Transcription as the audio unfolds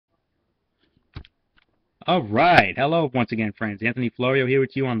All right. Hello once again, friends. Anthony Florio here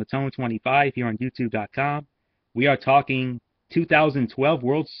with you on the Tone 25 here on YouTube.com. We are talking 2012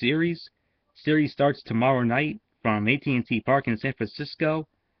 World Series. Series starts tomorrow night from AT&T Park in San Francisco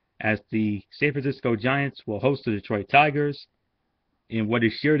as the San Francisco Giants will host the Detroit Tigers in what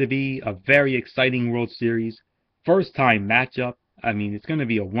is sure to be a very exciting World Series. First time matchup. I mean, it's going to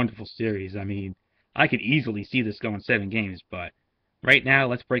be a wonderful series. I mean, I could easily see this going 7 games, but right now,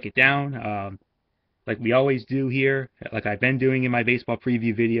 let's break it down. Like we always do here, like I've been doing in my baseball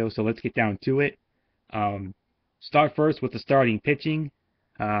preview video. So let's get down to it. Um, Start first with the starting pitching.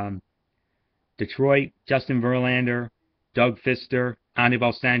 Um, Detroit, Justin Verlander, Doug Fister,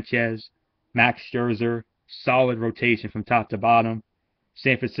 Anibal Sanchez, Max Scherzer. Solid rotation from top to bottom.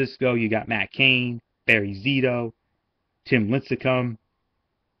 San Francisco, you got Matt Cain, Barry Zito, Tim Lincecum,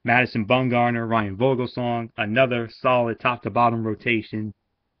 Madison Bumgarner, Ryan Vogelsong. Another solid top to bottom rotation.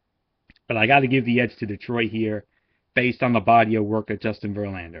 But I got to give the edge to Detroit here based on the body of work of Justin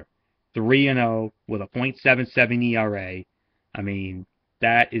Verlander. 3-0 with a .77 ERA. I mean,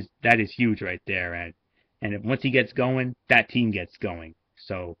 that is huge right there. And if, once he gets going, that team gets going.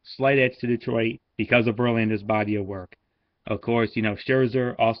 So slight edge to Detroit because of Verlander's body of work. Of course,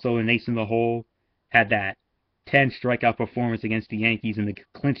 Scherzer also an ace in the hole, had that 10 strikeout performance against the Yankees in the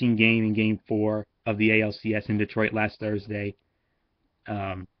clinching game in Game 4 of the ALCS in Detroit last Thursday.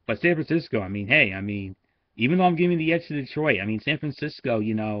 But San Francisco, I mean, hey, I mean, even though I'm giving the edge to Detroit, I mean, San Francisco,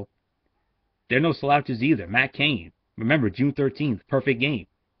 they're no slouches either. Matt Cain, remember, June 13th, perfect game.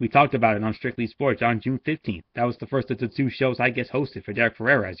 We talked about it on Strictly Sports on June 15th. That was the first of the two shows I guess hosted for Derek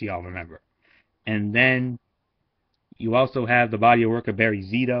Ferreira, as y'all remember. And then you also have the body of work of Barry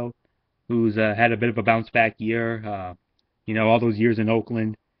Zito, who's had a bit of a bounce back year. All those years in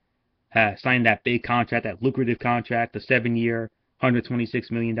Oakland, signed that big contract, that lucrative contract, the 7-year,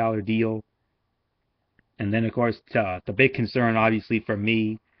 $126 million deal. And then, of course, the big concern, obviously, for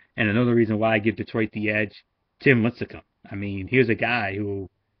me, and another reason why I give Detroit the edge, Tim Lincecum. I mean, here's a guy who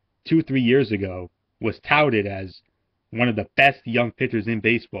 2, 3 years ago was touted as one of the best young pitchers in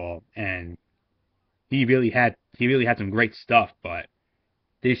baseball, and he really had some great stuff. But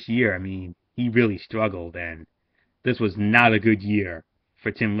this year, I mean, he really struggled, and this was not a good year for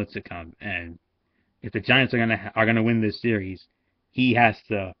Tim Lincecum. And if the Giants are gonna win this series, he has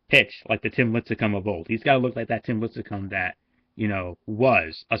to pitch like the Tim Lincecum of old. He's got to look like that Tim Lincecum that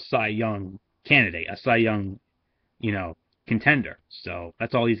was a Cy Young candidate, a Cy Young contender. So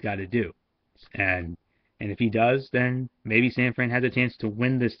that's all he's got to do. And if he does, then maybe San Fran has a chance to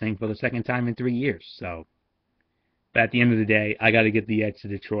win this thing for the second time in 3 years. So, but at the end of the day, I got to give the edge to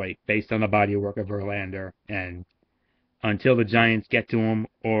Detroit based on the body of work of Verlander. And until the Giants get to him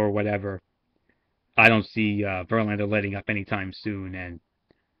or whatever, I don't see Verlander letting up anytime soon, and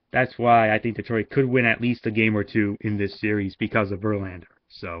that's why I think Detroit could win at least a game or two in this series because of Verlander.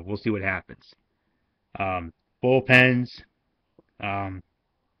 So we'll see what happens. Um, Bullpens, um,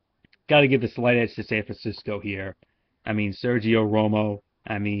 got to give the slight edge to San Francisco here. I mean, Sergio Romo,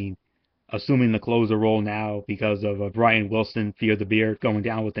 I mean, assuming the closer role now because of Brian Wilson, Fear the Beard, going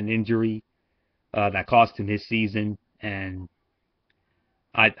down with an injury that cost him his season, and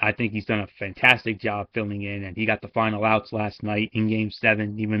I think he's done a fantastic job filling in, and he got the final outs last night in Game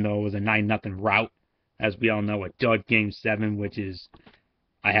 7, even though it was a 9-0 rout. As we all know, a dud Game 7, which is,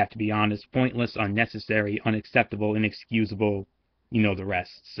 I have to be honest, pointless, unnecessary, unacceptable, inexcusable, the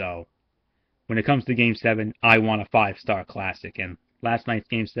rest. So when it comes to Game 7, I want a 5-star classic, and last night's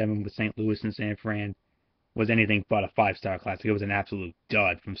Game 7 with St. Louis and San Fran was anything but a 5-star classic. It was an absolute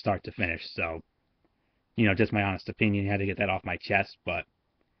dud from start to finish. So, just my honest opinion, had to get that off my chest, but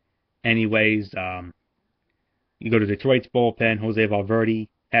anyways, you go to Detroit's bullpen. Jose Valverde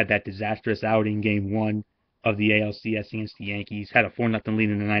had that disastrous outing Game 1 of the ALCS against the Yankees. Had a 4-0 lead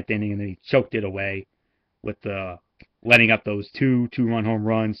in the ninth inning, and then he choked it away with letting up those two-run home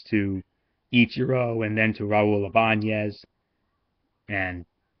runs to Ichiro and then to Raul Ibanez. And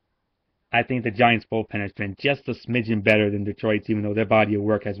I think the Giants' bullpen has been just a smidgen better than Detroit's, even though their body of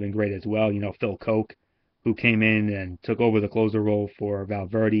work has been great as well. Phil Koch, who came in and took over the closer role for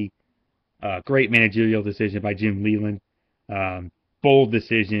Valverde. Great managerial decision by Jim Leyland. Bold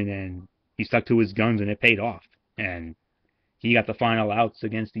decision, and he stuck to his guns, and it paid off. And he got the final outs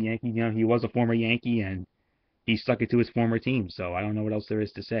against the Yankees. He was a former Yankee, and he stuck it to his former team. So I don't know what else there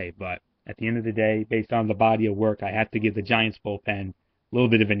is to say. But at the end of the day, based on the body of work, I have to give the Giants bullpen a little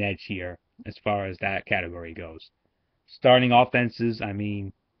bit of an edge here as far as that category goes. Starting offenses, I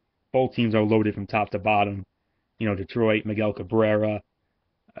mean, both teams are loaded from top to bottom. Detroit, Miguel Cabrera,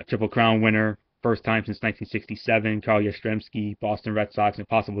 a Triple Crown winner, first time since 1967. Carl Yastrzemski, Boston Red Sox,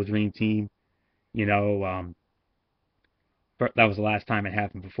 impossible dream team. You know, that was the last time it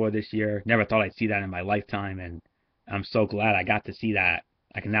happened before this year. Never thought I'd see that in my lifetime, and I'm so glad I got to see that.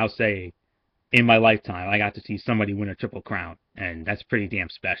 I can now say, in my lifetime, I got to see somebody win a triple crown, and that's pretty damn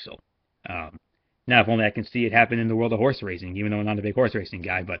special. Um, Now, if only I can see it happen in the world of horse racing, even though I'm not a big horse racing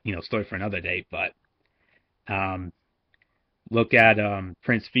guy, but story for another day. But um, look at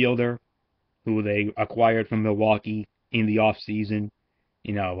Prince Fielder, who they acquired from Milwaukee in the off season.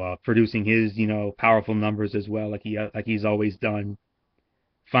 Producing his powerful numbers as well, like he's always done.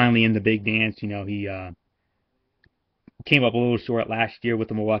 Finally in the big dance, he came up a little short last year with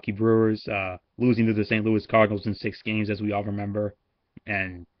the Milwaukee Brewers, losing to the St. Louis Cardinals in 6 games, as we all remember.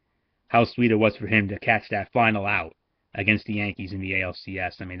 And how sweet it was for him to catch that final out against the Yankees in the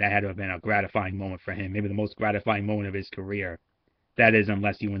ALCS. I mean, that had to have been a gratifying moment for him, maybe the most gratifying moment of his career. That is,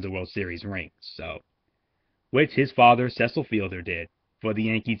 unless he wins a World Series ring. So, which his father, Cecil Fielder, did for the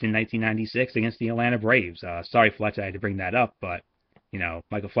Yankees in 1996 against the Atlanta Braves. Sorry, Fletcher, I had to bring that up, but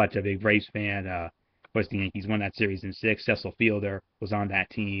Michael Fletcher, big Braves fan. Of course, the Yankees won that series in six. Cecil Fielder was on that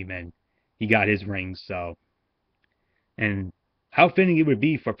team, and he got his ring. So, and how fitting it would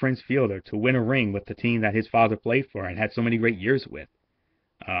be for Prince Fielder to win a ring with the team that his father played for and had so many great years with.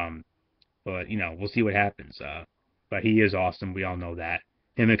 Um, but we'll see what happens. But he is awesome. We all know that.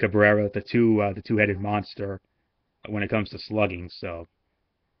 Him and Cabrera, the two-headed monster when it comes to slugging. So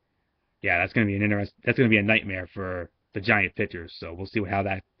yeah, that's gonna be a nightmare for the Giant pitchers. So we'll see how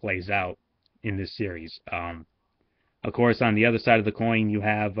that plays out in this series. Of course, on the other side of the coin, you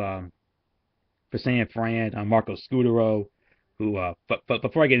have for San Fran, Marco Scutaro, who, but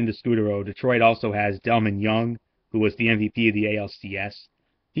before I get into Scutaro, Detroit also has Delmon Young, who was the MVP of the ALCS.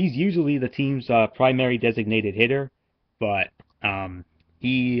 He's usually the team's primary designated hitter, but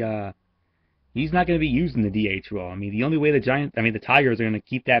he he's not going to be used in the DH role. I mean, the only way the Tigers are going to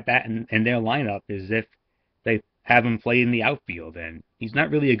keep that bat in their lineup is if they have him play in the outfield, and he's not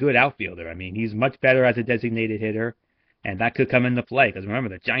really a good outfielder. I mean, he's much better as a designated hitter, and that could come into play because remember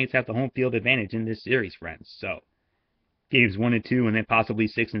the Giants have the home field advantage in this series, friends. So games 1 and 2, and then possibly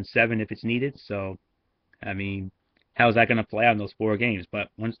 6 and 7 if it's needed. So I mean, how's that going to play out in those 4 games? But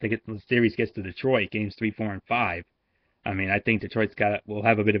once the series gets to Detroit, games 3, 4, and 5. I mean, I think will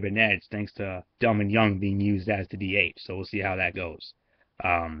have a bit of an edge thanks to Delmon Young being used as the DH. So we'll see how that goes.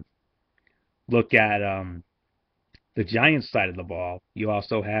 Um, Look at the Giants side of the ball. You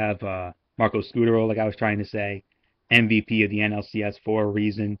also have Marco Scutaro, like I was trying to say, MVP of the NLCS for a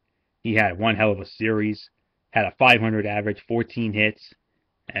reason. He had one hell of a series, had a 500 average, 14 hits,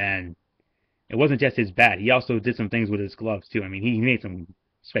 and it wasn't just his bat. He also did some things with his gloves too. I mean, he made some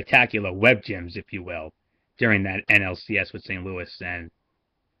spectacular web gems, if you will, during that NLCS with St. Louis, and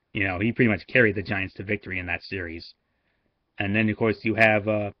he pretty much carried the Giants to victory in that series. And then, of course, you have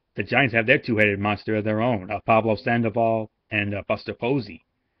the Giants have their two-headed monster of their own, Pablo Sandoval and Buster Posey.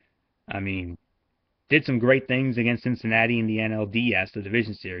 I mean, did some great things against Cincinnati in the NLDS, the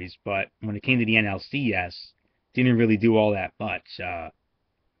division series, but when it came to the NLCS, didn't really do all that much.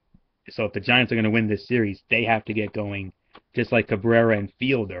 So if the Giants are going to win this series, they have to get going, just like Cabrera and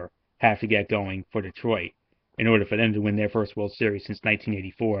Fielder have to get going for Detroit in order for them to win their first World Series since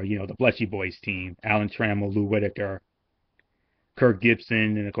 1984. The Blechy Boys team, Alan Trammell, Lou Whitaker, Kirk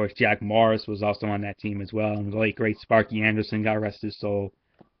Gibson, and of course Jack Morris was also on that team as well. And the late great Sparky Anderson, God rest his soul,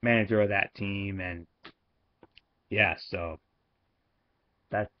 manager of that team. And yeah, so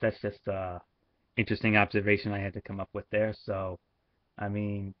that's just interesting observation I had to come up with there. So I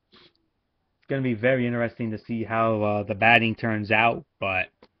mean, it's going to be very interesting to see how the batting turns out. But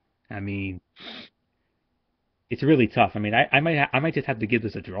I mean, it's really tough. I mean, I might just have to give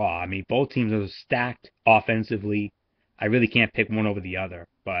this a draw. I mean, both teams are stacked offensively. I really can't pick one over the other.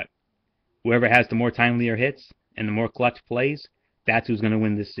 But whoever has the more timelier hits and the more clutch plays, that's who's going to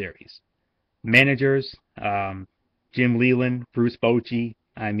win this series. Managers, Jim Leyland, Bruce Bochy.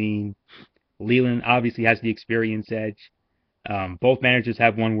 I mean, Leyland obviously has the experience edge. Both managers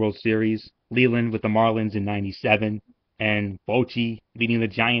have won World Series. Leyland with the Marlins in '97, and Bochy leading the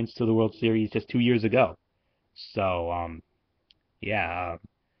Giants to the World Series just 2 years ago. So, yeah.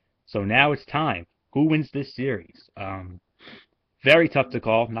 So now it's time. Who wins this series? Very tough to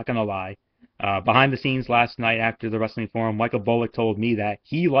call, not going to lie. Behind the scenes last night after the Wrestling Forum, Michael Bullock told me that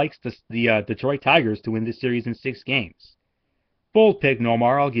he likes the Detroit Tigers to win this series in 6 games. Bold pick,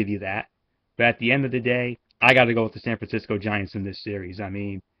 Nomar, I'll give you that. But at the end of the day, I got to go with the San Francisco Giants in this series. I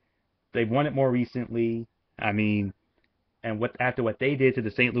mean, they've won it more recently. I mean, and after what they did to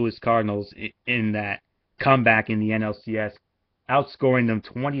the St. Louis Cardinals in that comeback in the NLCS, outscoring them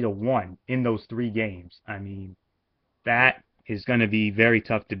 20-1 in those 3 games. I mean, that is going to be very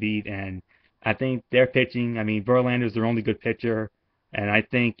tough to beat, and I think their pitching, I mean, Verlander's their only good pitcher. And I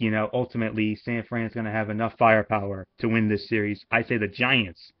think, ultimately San Fran's going to have enough firepower to win this series. I say the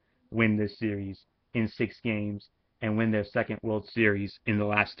Giants win this series in 6 games and win their second World Series in the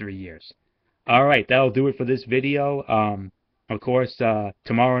last 3 years. All right, that'll do it for this video. Of course,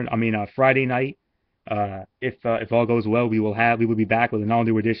 Friday night, if all goes well, we will be back with an all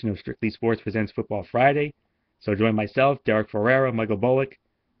new edition of Strictly Sports Presents Football Friday. So join myself, Derek Ferreira, Michael Bullock.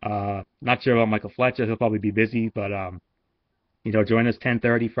 Not sure about Michael Fletcher; he'll probably be busy, but join us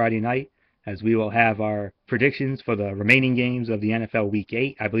 10:30 Friday night as we will have our predictions for the remaining games of the NFL Week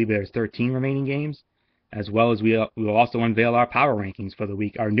 8. I believe there's 13 remaining games, as well as we will also unveil our power rankings for the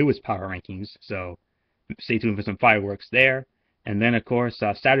week, our newest power rankings. So stay tuned for some fireworks there. And then, of course,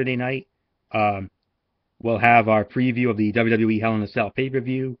 Saturday night, we'll have our preview of the WWE Hell in a Cell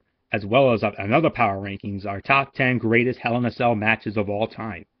pay-per-view, as well as another power rankings, our top 10 greatest Hell in a Cell matches of all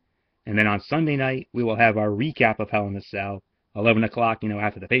time. And then on Sunday night, we will have our recap of Hell in a Cell, 11 o'clock,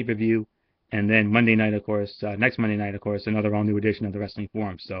 after the pay-per-view. And then Monday night, of course, next Monday night, of course, another all-new edition of the Wrestling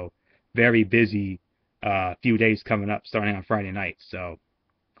Forum. So very busy few days coming up, starting on Friday night. So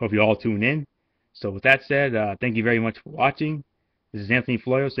hope you all tune in. So with that said, thank you very much for watching. This is Anthony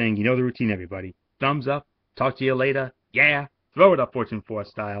Floyo saying, you know the routine, everybody. Thumbs up. Talk to you later. Yeah. Throw it up Fortune 4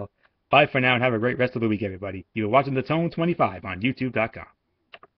 style. Bye for now and have a great rest of the week, everybody. You are watching The Tone 25 on YouTube.com.